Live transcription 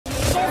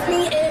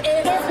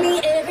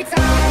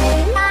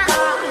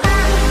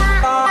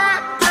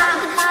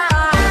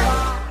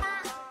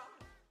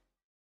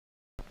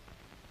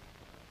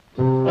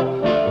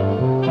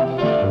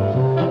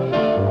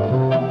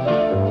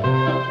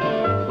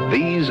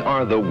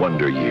are the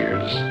wonder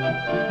years,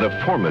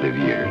 the formative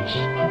years,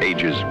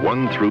 ages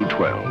 1 through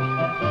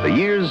 12. The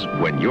years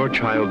when your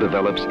child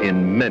develops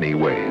in many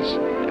ways,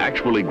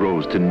 actually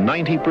grows to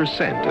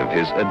 90% of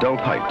his adult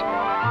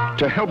height.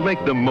 To help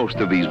make the most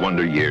of these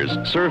wonder years,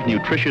 serve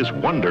nutritious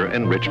Wonder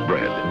enriched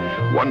bread.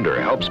 Wonder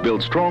helps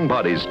build strong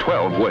bodies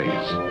 12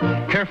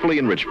 ways. Carefully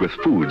enriched with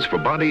foods for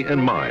body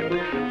and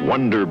mind,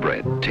 Wonder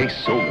bread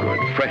tastes so good,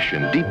 fresh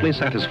and deeply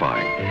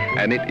satisfying.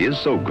 And it is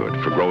so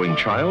good for growing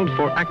child,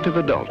 for active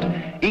adult.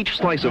 Each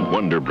slice of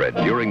Wonder bread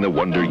during the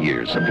Wonder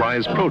years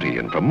supplies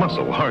protein for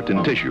muscle, heart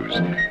and tissues,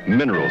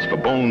 minerals for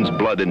bones,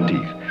 blood and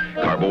teeth,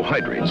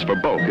 carbohydrates for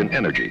bulk and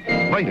energy,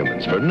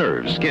 vitamins for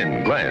nerves,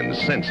 skin, glands,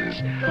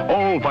 senses,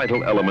 all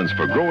vital elements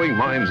for growing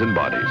minds and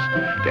bodies.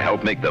 To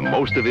help make the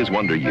most of his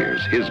wonder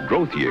years, his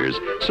growth years,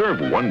 serve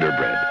Wonder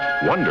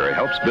bread. Wonder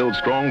helps build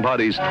strong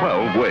bodies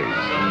 12 ways.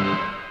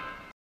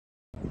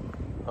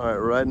 All right,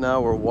 right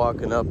now we're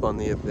walking up on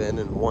the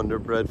abandoned Wonder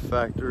Bread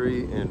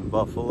factory in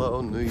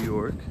Buffalo, New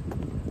York.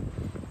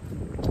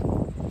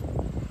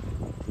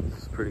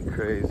 It's pretty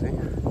crazy.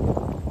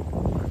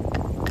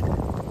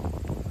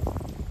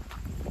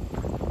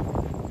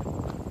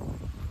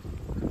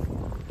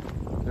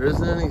 There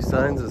isn't any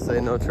signs that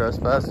say no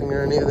trespassing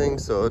or anything,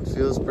 so it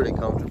feels pretty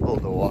comfortable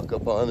to walk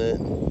up on it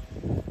and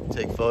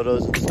take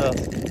photos and stuff.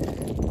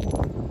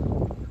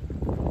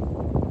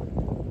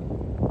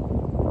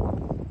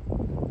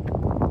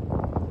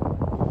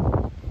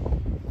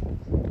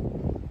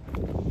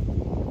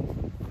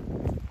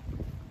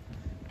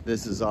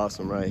 This is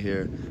awesome right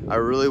here. I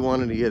really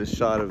wanted to get a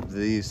shot of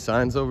these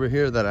signs over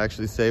here that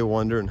actually say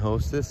Wonder and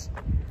Hostess.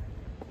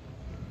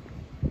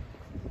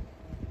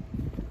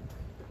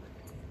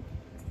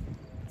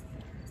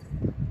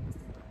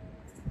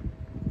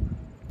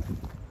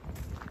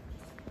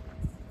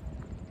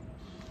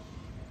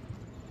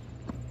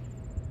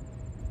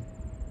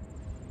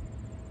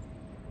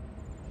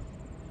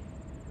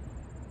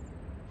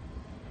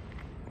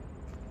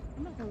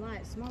 I'm not gonna lie,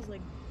 it smells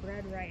like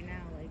bread right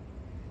now, like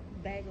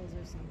bagels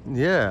or something.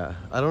 Yeah,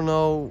 I don't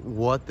know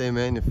what they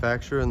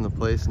manufacture in the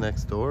place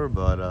next door,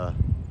 but it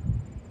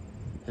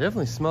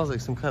definitely smells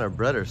like some kind of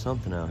bread or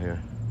something out here.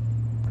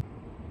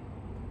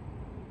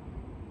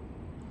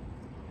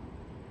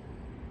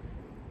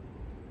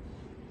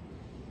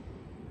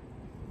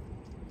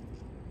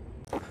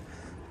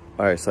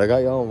 All right, so I got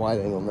y'all on wide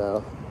angle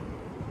now.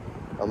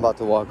 I'm about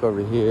to walk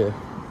over here,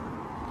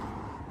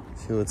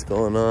 see what's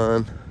going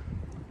on.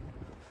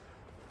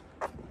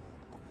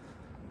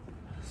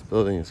 This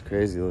building is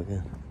crazy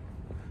looking.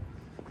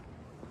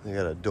 They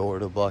got a door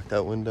to block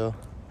that window.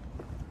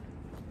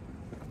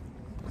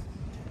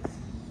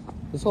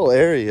 This whole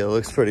area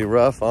looks pretty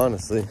rough,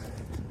 honestly.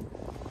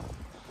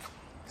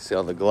 See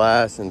all the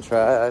glass and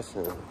trash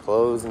and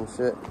clothes and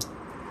shit.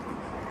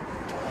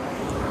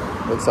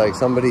 Looks like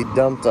somebody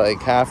dumped like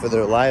half of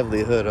their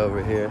livelihood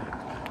over here.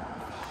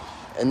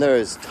 And there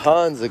is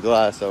tons of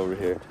glass over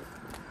here.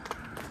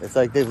 It's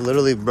like they've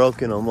literally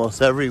broken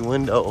almost every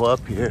window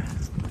up here.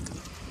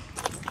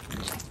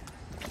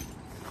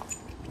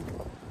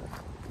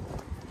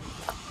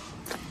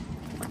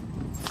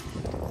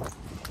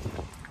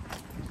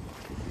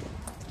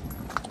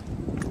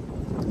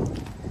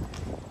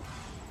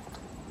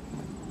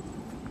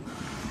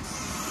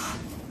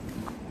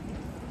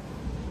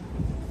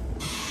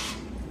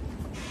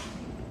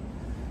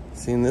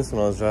 Seen this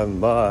when I was driving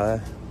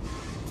by.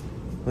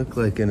 Looked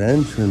like an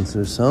entrance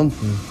or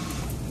something.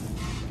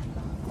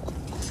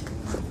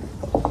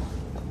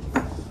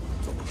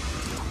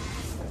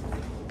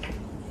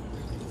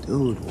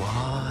 Dude,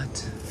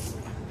 what?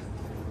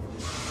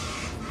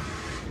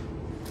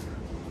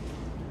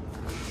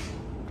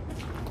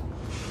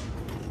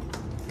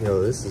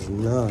 Yo, this is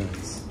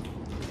nuts.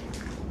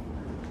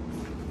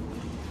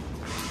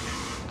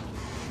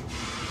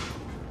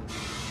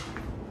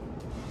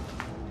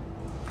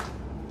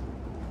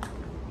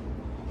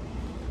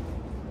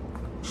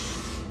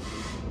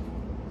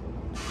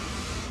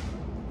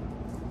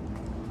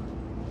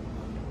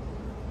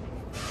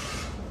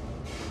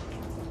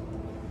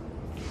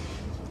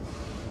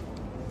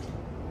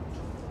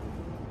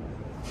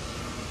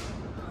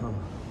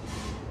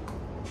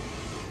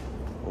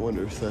 I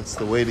wonder if that's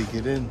the way to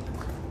get in.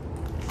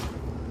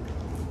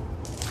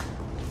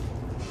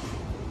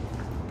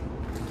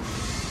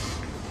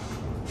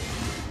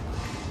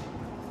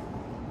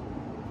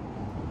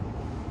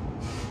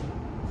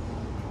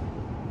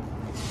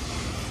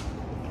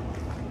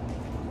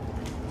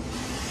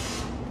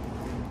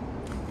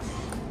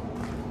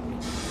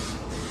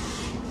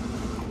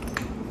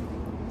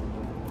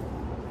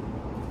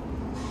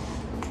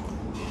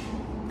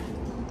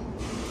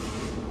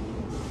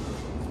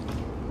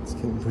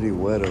 Getting pretty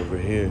wet over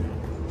here.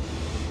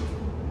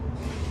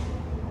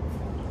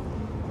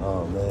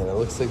 Oh man, it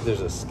looks like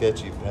there's a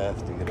sketchy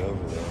path to get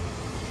over there.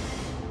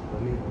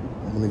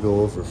 I'm gonna go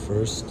over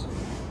first.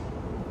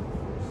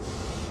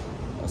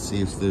 I'll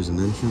see if there's an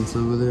entrance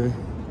over there.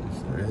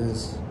 If there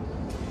is,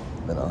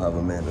 then I'll have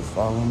Amanda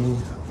follow me.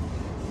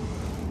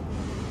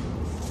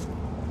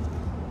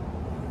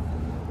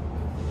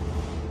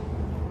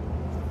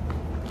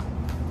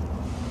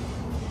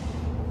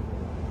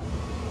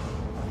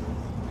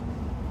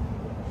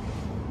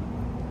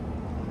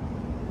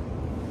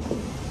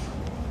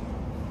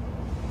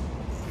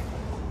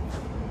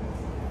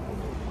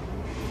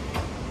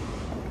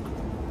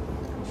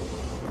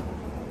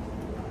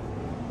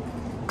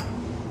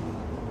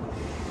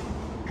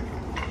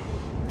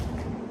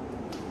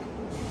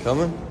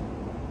 Coming?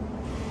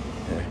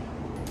 Here.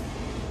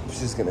 If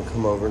she's gonna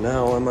come over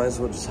now, I might as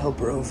well just help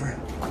her over.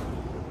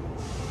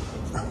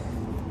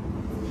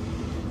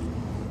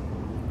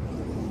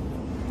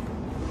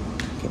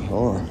 Okay,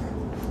 hold on.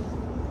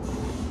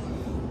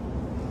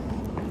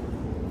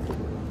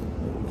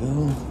 There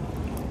we go.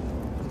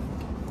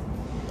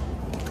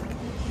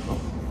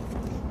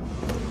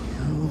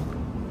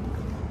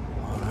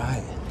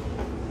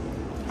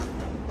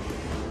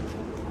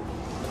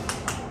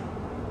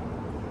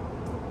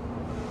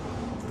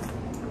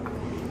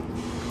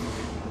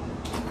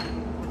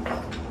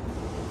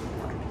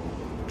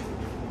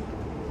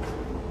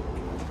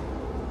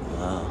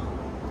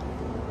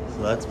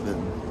 So that's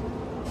been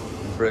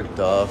bricked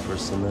off or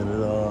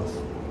cemented off.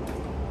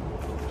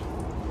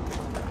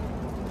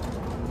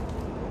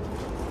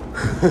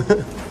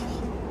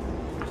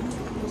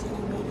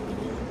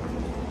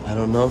 I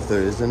don't know if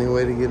there is any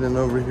way to get in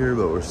over here,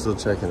 but we're still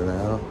checking it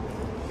out.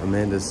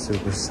 Amanda's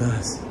super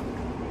sus.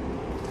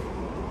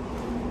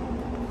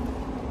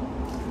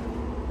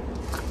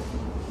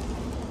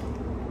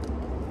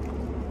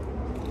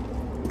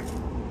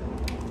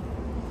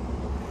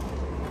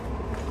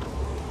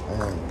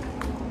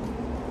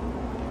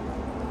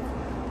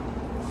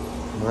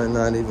 Might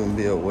not even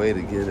be a way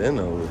to get in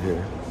over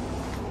here.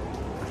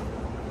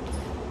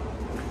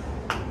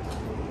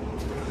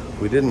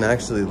 We didn't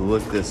actually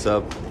look this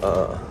up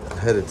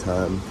ahead of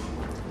time.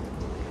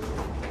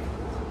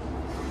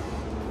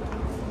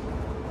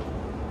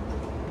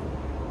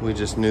 We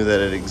just knew that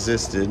it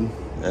existed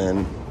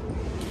and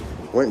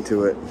went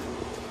to it.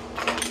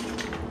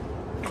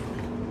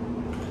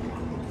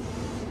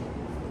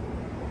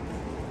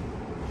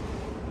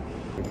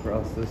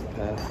 Across this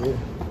path here.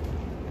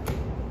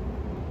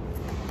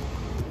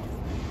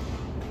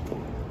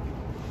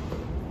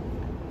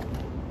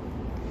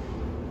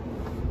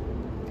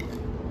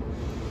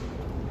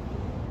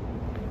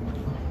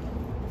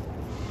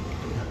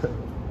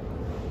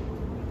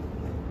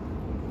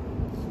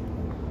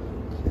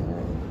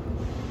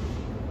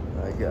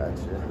 I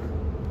gotcha.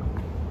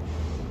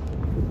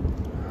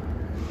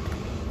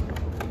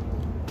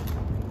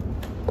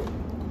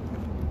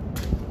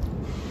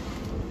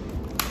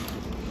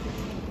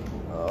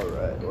 All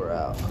right, we're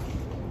out.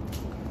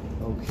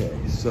 Okay,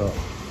 so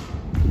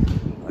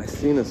I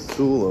seen a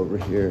stool over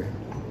here.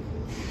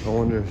 I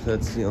wonder if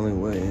that's the only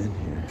way in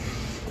here.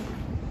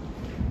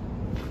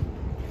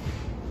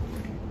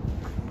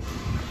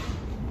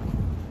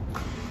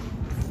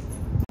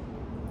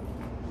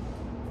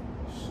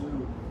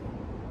 Shoot.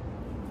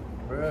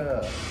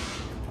 Bruh.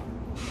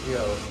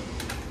 Yo.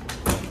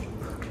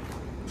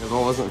 If I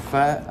wasn't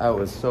fat, I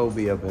would so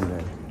be up in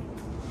there.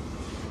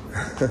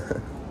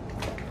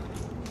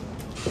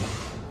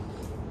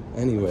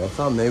 Anyway, I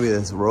thought maybe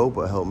this rope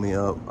would help me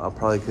up. I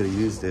probably could have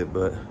used it,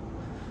 but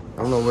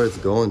I don't know where it's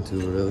going to,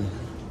 really.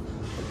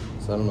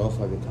 So I don't know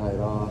if I could tie it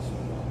off.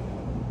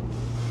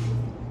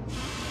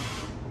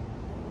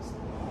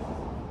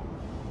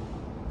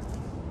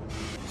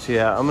 So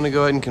yeah, I'm gonna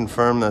go ahead and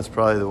confirm that's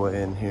probably the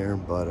way in here,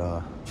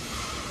 but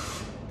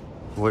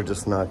we're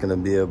just not gonna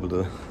be able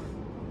to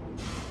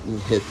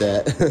hit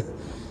that.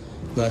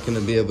 Not gonna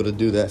be able to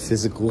do that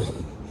physical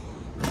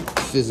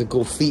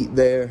feat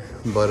there,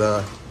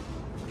 but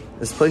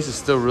this place is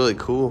still really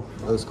cool.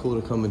 It was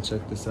cool to come and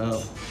check this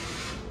out.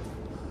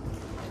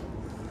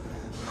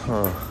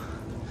 Huh.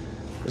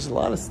 There's a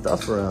lot of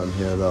stuff around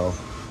here though.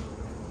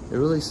 It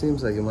really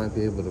seems like it might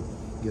be able to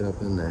get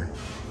up in there.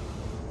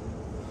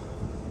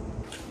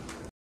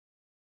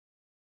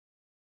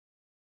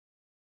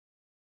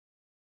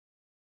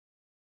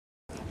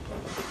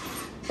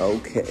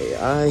 Okay,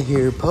 I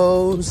hear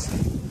pose.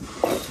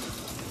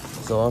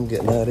 So I'm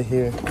getting out of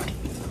here.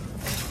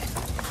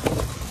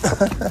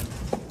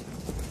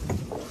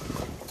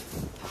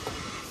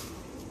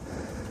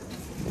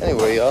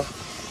 Anyway, y'all,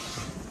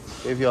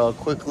 gave y'all a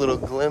quick little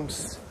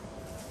glimpse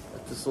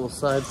at this little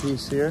side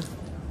piece here.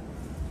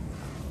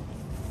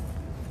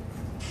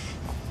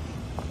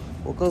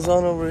 What goes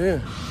on over here?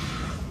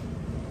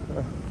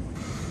 Huh.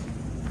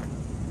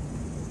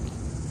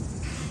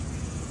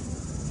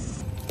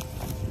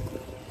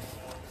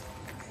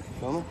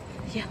 Coming?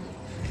 Yeah.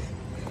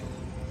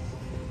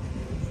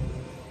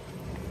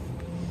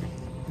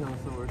 No,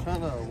 so we're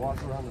trying to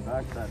walk around the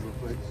backside real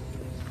quick.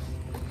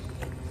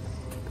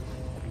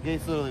 The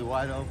gate's literally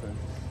wide open.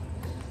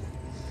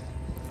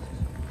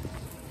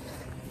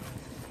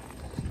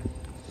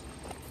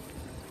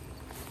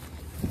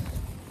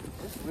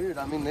 It's weird.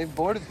 I mean, they've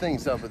boarded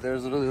things up, but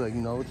there's literally like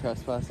no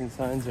trespassing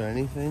signs or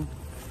anything.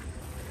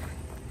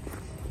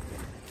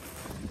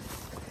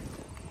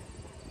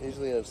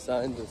 Usually have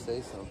signs that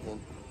say something.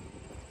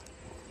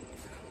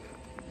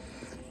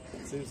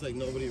 It seems like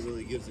nobody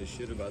really gives a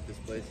shit about this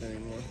place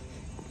anymore.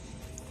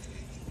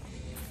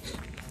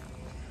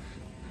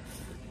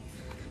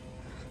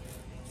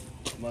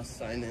 Must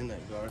sign in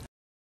that guard.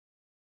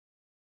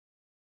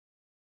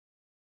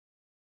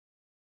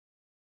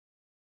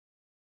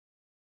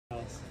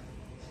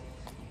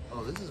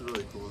 Oh, this is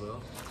really cool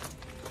though.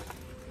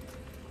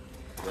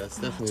 Yeah, it's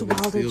definitely a good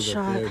wildest field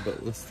shot. up there,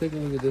 but let's take a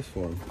look at this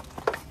one.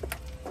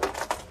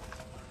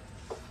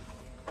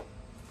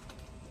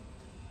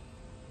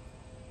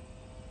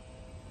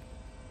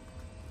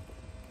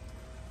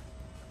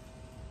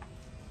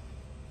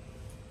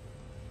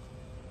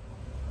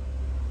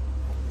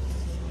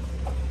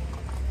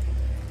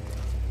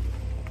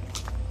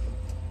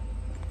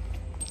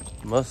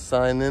 Must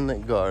sign in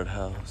at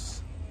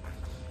guardhouse.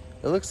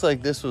 It looks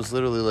like this was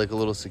literally like a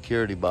little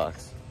security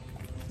box.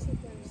 Looks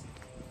like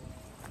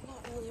there's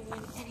not really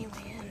any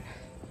way in.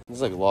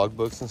 There's like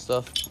logbooks and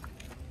stuff.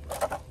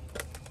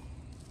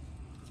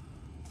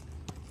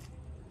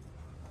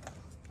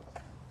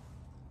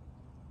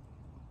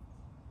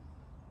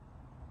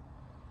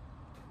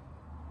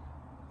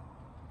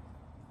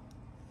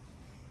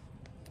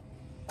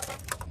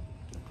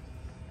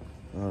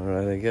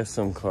 Alright, I guess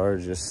some car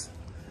just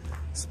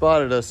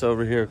spotted us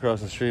over here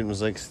across the street and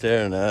was like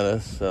staring at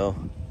us, so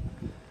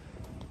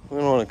we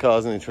don't want to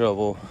cause any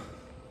trouble.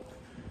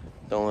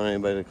 Don't want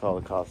anybody to call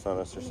the cops on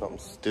us or something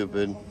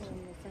stupid.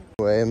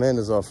 Anyway,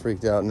 Amanda's all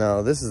freaked out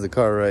now. This is the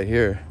car right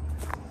here,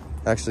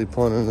 actually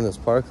pulling into this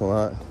parking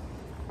lot.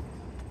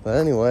 But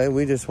anyway,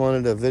 we just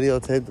wanted to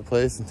videotape the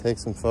place and take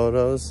some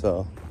photos,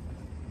 so.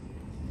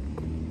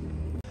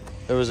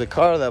 There was a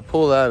car that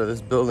pulled out of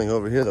this building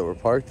over here that we're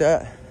parked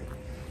at,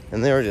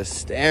 and they were just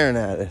staring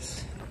at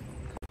us.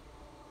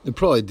 It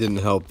probably didn't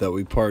help that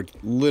we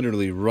parked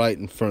literally right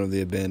in front of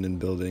the abandoned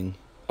building.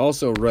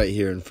 Also right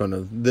here in front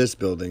of this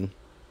building.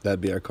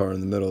 That'd be our car in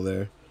the middle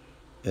there.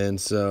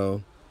 And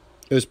so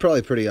it was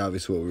probably pretty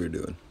obvious what we were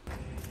doing.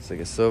 It's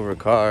like a silver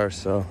car,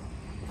 so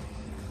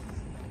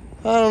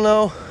I don't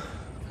know.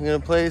 I'm gonna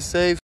play it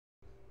safe.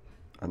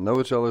 I know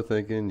what y'all are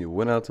thinking. You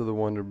went out to the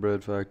Wonder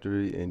Bread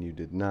factory and you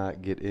did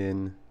not get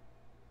in.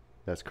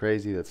 That's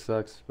crazy, that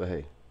sucks, but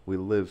hey, we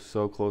live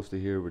so close to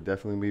here. We're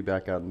definitely gonna be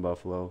back out in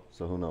Buffalo,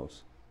 so who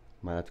knows?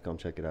 Might have to come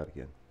check it out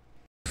again.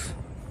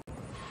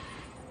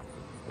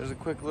 There's a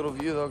quick little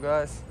view though,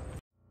 guys.